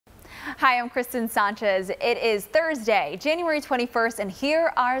Hi, I'm Kristen Sanchez. It is Thursday, January 21st, and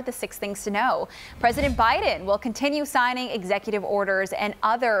here are the 6 things to know. President Biden will continue signing executive orders and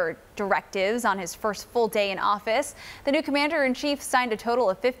other directives on his first full day in office. The new commander-in-chief signed a total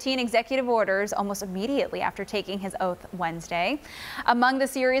of 15 executive orders almost immediately after taking his oath Wednesday. Among the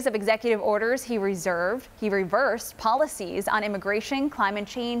series of executive orders he reversed policies on immigration, climate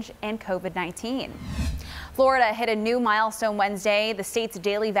change, and COVID-19. Florida hit a new milestone Wednesday. The state's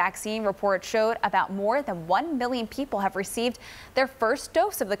daily vaccine report showed about more than 1 million people have received their first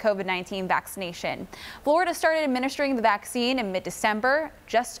dose of the COVID-19 vaccination. Florida started administering the vaccine in mid-December.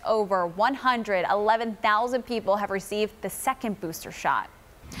 Just over 111,000 people have received the second booster shot.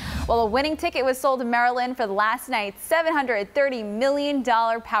 Well, a winning ticket was sold in Maryland for last night's $730 million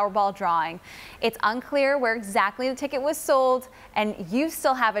Powerball drawing. It's unclear where exactly the ticket was sold, and you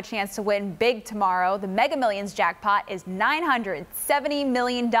still have a chance to win big tomorrow. The Mega Millions jackpot is $970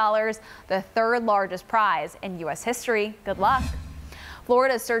 million, the third largest prize in U.S. history. Good luck.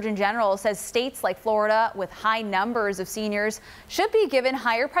 Florida's Surgeon General says states like Florida with high numbers of seniors should be given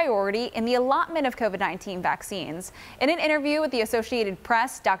higher priority in the allotment of COVID-19 vaccines. In an interview with the Associated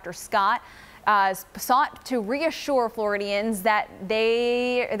Press, Dr. Scott sought to reassure Floridians that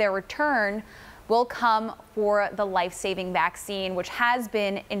their return will come for the life-saving vaccine, which has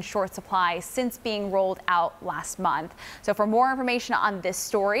been in short supply since being rolled out last month. So for more information on this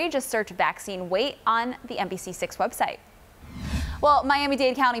story, just search vaccine wait on the NBC6 website. Well,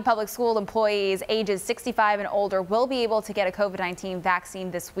 Miami-Dade County Public School employees ages 65 and older will be able to get a COVID-19 vaccine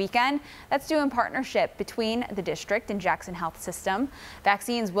this weekend. That's due in partnership between the district and Jackson Health System.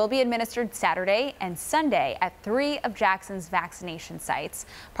 Vaccines will be administered Saturday and Sunday at 3 of Jackson's vaccination sites.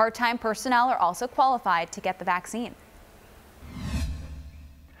 Part-time personnel are also qualified to get the vaccine.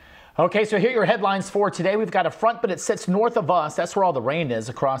 Okay, so here are your headlines for today. We've got a front, but it sits north of us. That's where all the rain is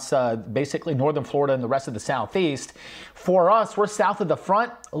across basically northern Florida and the rest of the southeast. For us, we're south of the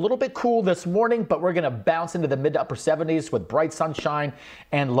front. A little bit cool this morning, but we're going to bounce into the mid to upper 70s with bright sunshine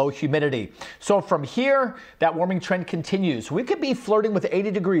and low humidity. So from here, that warming trend continues. We could be flirting with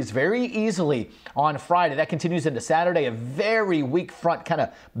 80 degrees very easily on Friday. That continues into Saturday. A very weak front kind of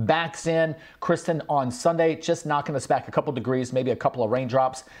backs in. Kristen, on Sunday, just knocking us back a couple degrees, maybe a couple of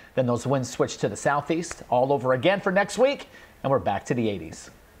raindrops. Then those winds switch to the southeast all over again for next week, and we're back to the 80s.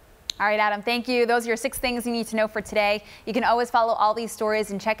 All right, Adam, thank you. Those are your 6 things you need to know for today. You can always follow all these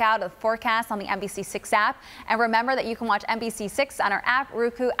stories and check out the forecast on the NBC6 app. And remember that you can watch NBC6 on our app,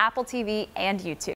 Roku, Apple TV, and YouTube.